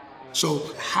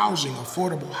 So housing,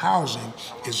 affordable housing,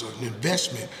 is an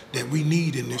investment that we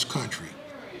need in this country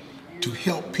to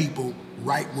help people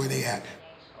right where they at.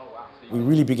 We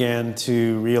really began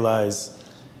to realize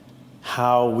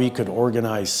how we could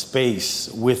organize space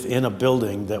within a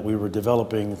building that we were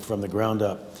developing from the ground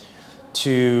up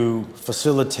to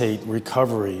facilitate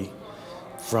recovery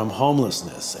from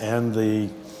homelessness and the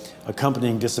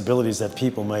accompanying disabilities that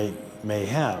people may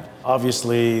have.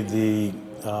 Obviously, the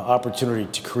opportunity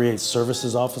to create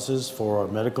services offices for our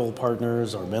medical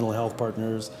partners, our mental health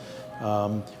partners,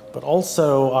 but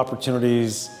also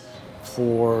opportunities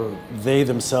for they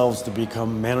themselves to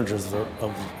become managers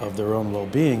of their own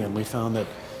well-being. And we found that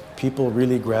people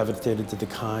really gravitated to the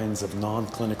kinds of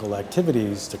non-clinical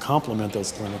activities to complement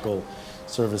those clinical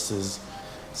services.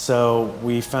 So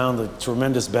we found the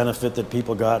tremendous benefit that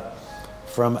people got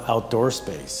from outdoor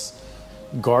space,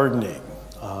 gardening,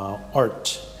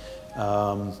 art,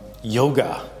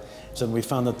 yoga. So we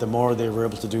found that the more they were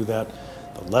able to do that,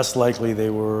 the less likely they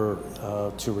were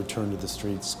to return to the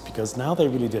streets, because now they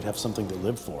really did have something to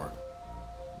live for.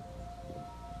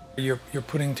 You're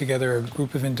putting together a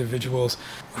group of individuals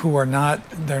who are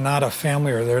they're not a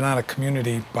family or they're not a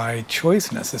community by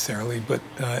choice necessarily, but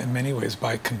in many ways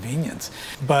by convenience.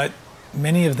 But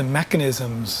many of the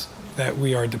mechanisms that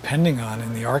we are depending on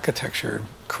in the architecture,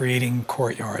 creating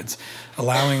courtyards,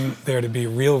 allowing there to be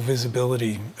real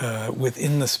visibility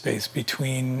within the space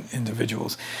between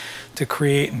individuals, to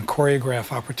create and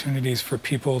choreograph opportunities for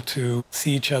people to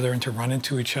see each other and to run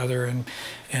into each other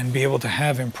and be able to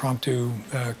have impromptu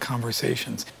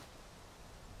conversations.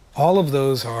 All of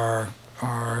those are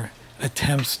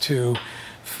attempts to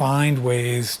find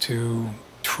ways to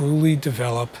truly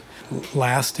develop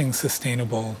lasting,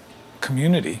 sustainable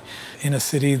community in a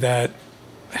city that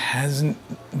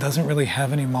doesn't really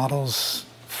have any models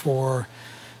for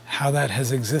how that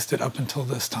has existed up until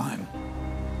this time.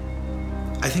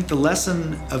 I think the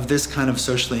lesson of this kind of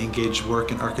socially engaged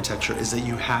work in architecture is that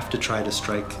you have to try to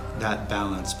strike that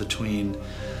balance between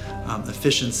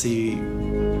efficiency,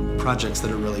 projects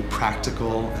that are really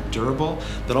practical and durable,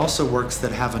 but also works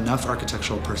that have enough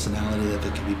architectural personality that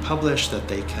they can be published, that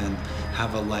they can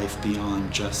have a life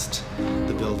beyond just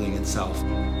the building itself.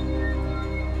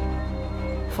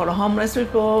 For the homeless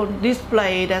people, this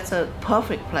place, that's a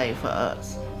perfect place for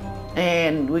us.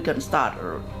 And we can start,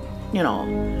 you know,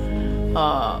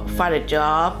 find a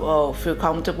job or feel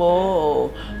comfortable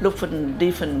or look for a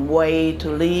different way to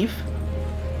live.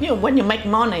 You know, when you make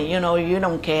money, you know, you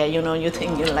don't care, you know, you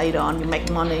think later on you make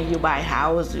money, you buy a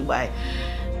house, you buy.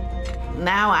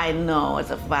 Now I know it's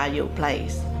a value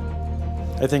place.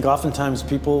 I think oftentimes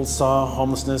people saw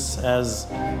homelessness as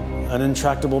an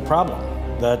intractable problem,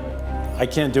 that I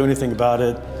can't do anything about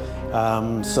it,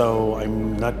 so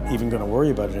I'm not even going to worry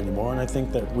about it anymore. And I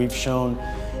think that we've shown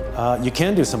you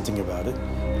can do something about it,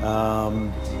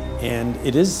 and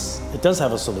it does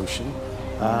have a solution,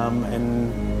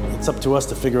 and it's up to us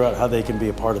to figure out how they can be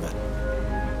a part of it.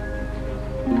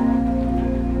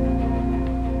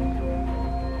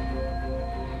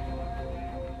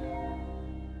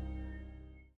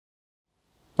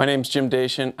 My name's Jim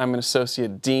Gaytan. I'm an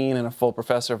associate dean and a full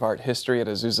professor of art history at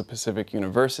Azusa Pacific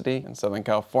University in Southern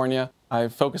California.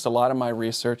 I've focused a lot of my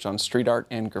research on street art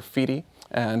and graffiti,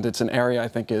 and it's an area I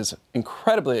think is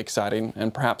incredibly exciting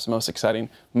and perhaps most exciting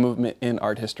movement in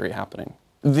art history happening.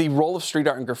 The role of street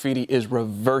art and graffiti is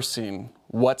reversing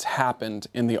what's happened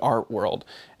in the art world.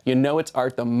 You know it's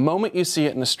art the moment you see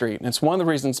it in the street, and it's one of the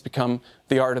reasons it's become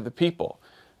the art of the people.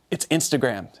 It's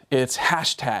Instagrammed, it's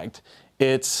hashtagged,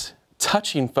 it's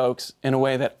touching folks in a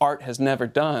way that art has never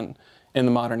done in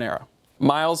the modern era.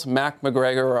 Miles Mac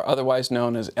McGregor, or otherwise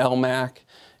known as L. Mac,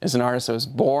 is an artist that was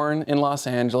born in Los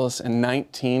Angeles in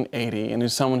 1980 and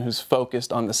is someone who's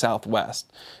focused on the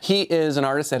Southwest. He is an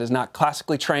artist that is not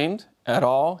classically trained at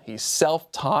all. He's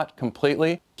self-taught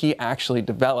completely. He actually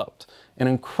developed an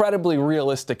incredibly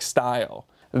realistic style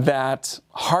that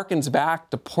harkens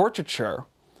back to portraiture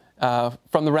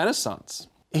from the Renaissance.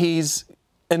 He's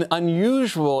an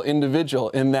unusual individual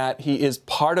in that he is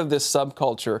part of this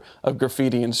subculture of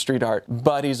graffiti and street art,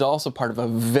 but he's also part of a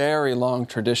very long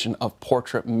tradition of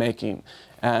portrait making.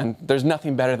 And there's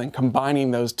nothing better than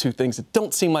combining those two things that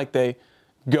don't seem like they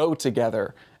go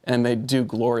together, and they do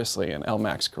gloriously in El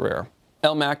Mac's career.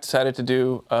 El Mac decided to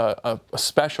do a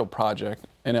special project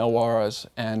in El Juarez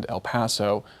and El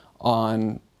Paso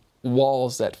on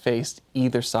walls that faced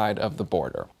either side of the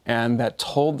border, and that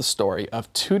told the story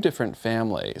of two different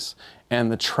families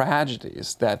and the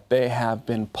tragedies that they have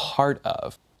been part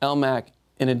of. El Mac,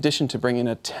 in addition to bringing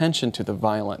attention to the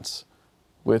violence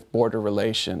with border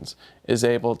relations, is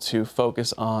able to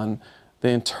focus on the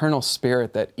internal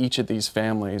spirit that each of these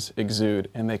families exude,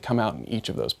 and they come out in each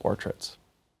of those portraits.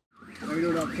 How are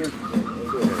you doing, officer?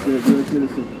 Good, good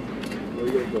citizen. Where are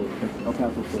you going to go? El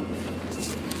Paso, sir.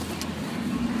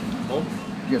 Home?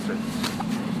 Yes, sir.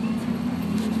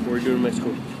 What are you doing in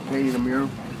Mexico? Painting a mural.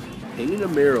 Painting a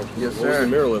mural? Yes, sir. What was the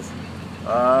mural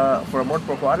of? For Amor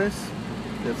por Juarez.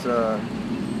 It's a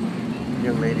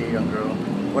young lady, young girl.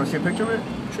 Want to see a picture of it?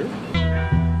 Sure.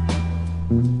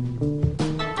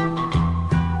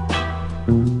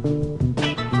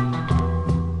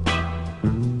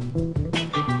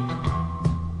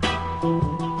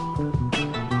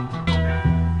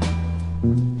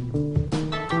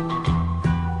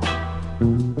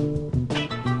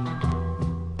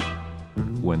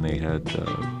 When they had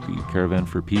the Caravan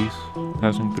for Peace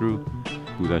passing through,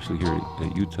 who was actually here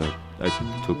at UTEP, I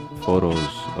took photos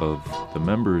of the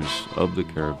members of the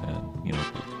caravan, you know,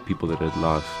 people that had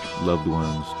lost loved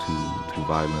ones to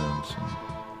violence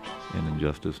and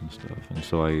injustice and stuff. And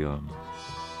so I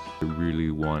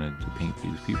really wanted to paint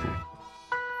these people.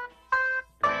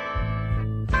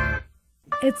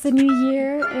 It's a new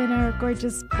year in our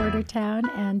gorgeous border town,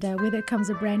 and with it comes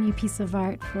a brand new piece of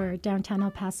art for downtown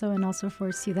El Paso and also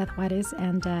for Ciudad Juarez.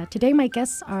 And today my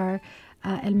guests are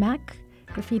El Mac,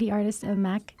 graffiti artist El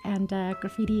Mac, and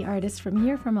graffiti artist from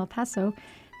here, from El Paso,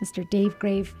 Mr. Dave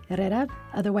Grave Herrera,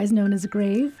 otherwise known as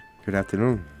Grave. Good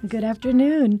afternoon. Good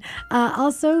afternoon.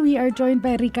 Also, we are joined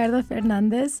by Ricardo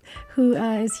Fernandez, who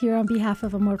is here on behalf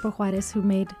of Amor por Juarez, who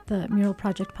made the mural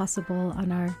project possible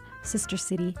on our sister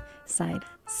city side.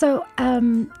 So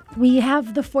we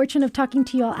have the fortune of talking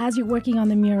to you all as you're working on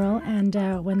the mural, and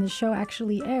when the show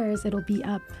actually airs, it'll be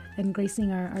up and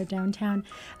gracing our downtown.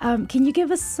 Can you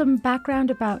give us some background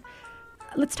about,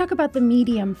 let's talk about the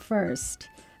medium first,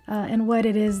 and what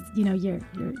it is, you know, your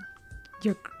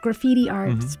graffiti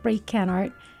art, spray can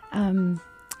art.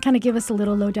 Kind of give us a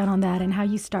little lowdown on that and how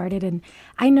you started. And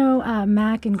I know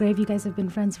Mac and Grave, you guys have been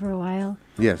friends for a while.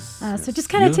 Yes. So just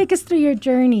kind of take us through your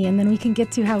journey, and then we can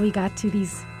get to how we got to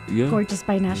these gorgeous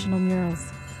binational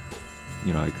murals.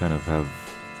 You know, I kind of have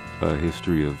a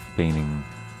history of painting,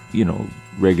 you know,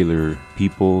 regular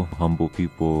people, humble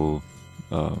people,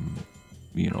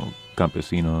 you know,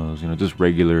 campesinos, you know, just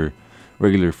regular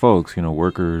folks, you know,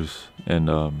 workers, and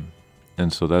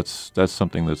so that's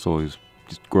something that's always,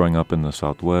 just growing up in the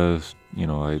Southwest. You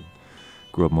know, I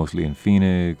grew up mostly in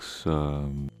Phoenix,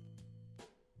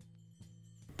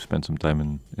 spent some time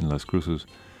in Las Cruces.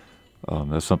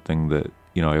 That's something that,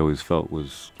 you know, I always felt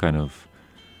was kind of,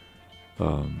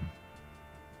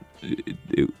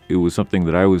 it was something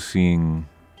that I was seeing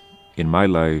in my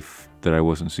life that I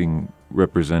wasn't seeing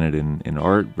represented in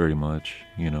art very much,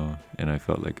 you know, and I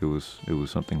felt like it was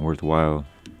something worthwhile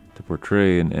to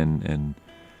portray, and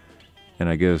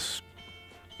I guess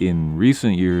in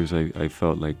recent years I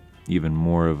felt like even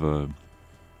more of a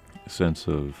sense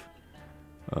of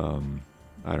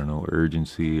I don't know,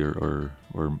 urgency or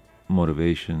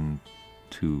motivation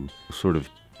to sort of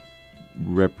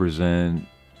represent,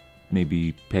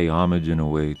 maybe pay homage in a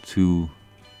way to,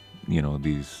 you know,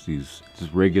 these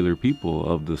just regular people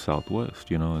of the Southwest,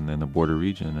 you know, and then the border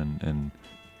region, and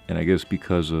I guess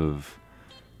because of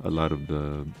a lot of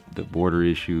the border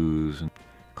issues and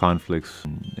conflicts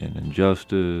and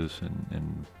injustice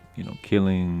and you know,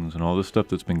 killings and all this stuff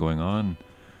that's been going on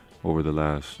over the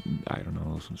last, I don't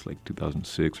know, since like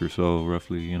 2006 or so,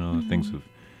 roughly, you know, things have,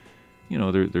 you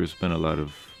know, there's been a lot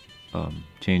of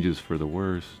changes for the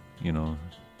worse, you know.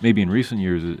 Maybe in recent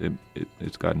years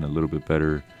it's gotten a little bit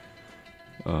better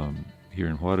here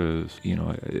in Juarez. You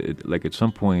know, like at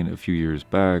some point a few years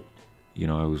back, you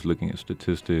know, I was looking at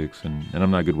statistics, and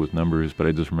I'm not good with numbers, but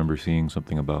I just remember seeing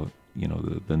something about, you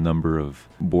know, the number of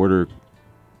border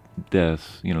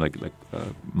deaths, you know, like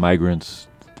migrants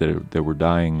that were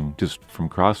dying just from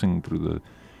crossing through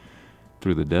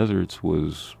the deserts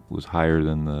was higher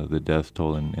than the death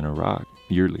toll in Iraq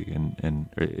yearly, and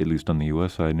at least on the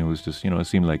U.S. side. And it was just, you know, it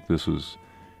seemed like this was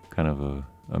kind of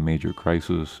a major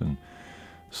crisis, and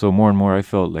so more and more I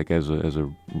felt like as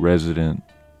a resident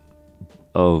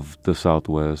of the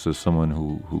Southwest, as someone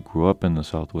who grew up in the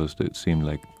Southwest, it seemed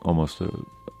like almost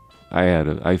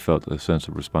I felt a sense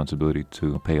of responsibility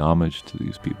to pay homage to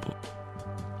these people.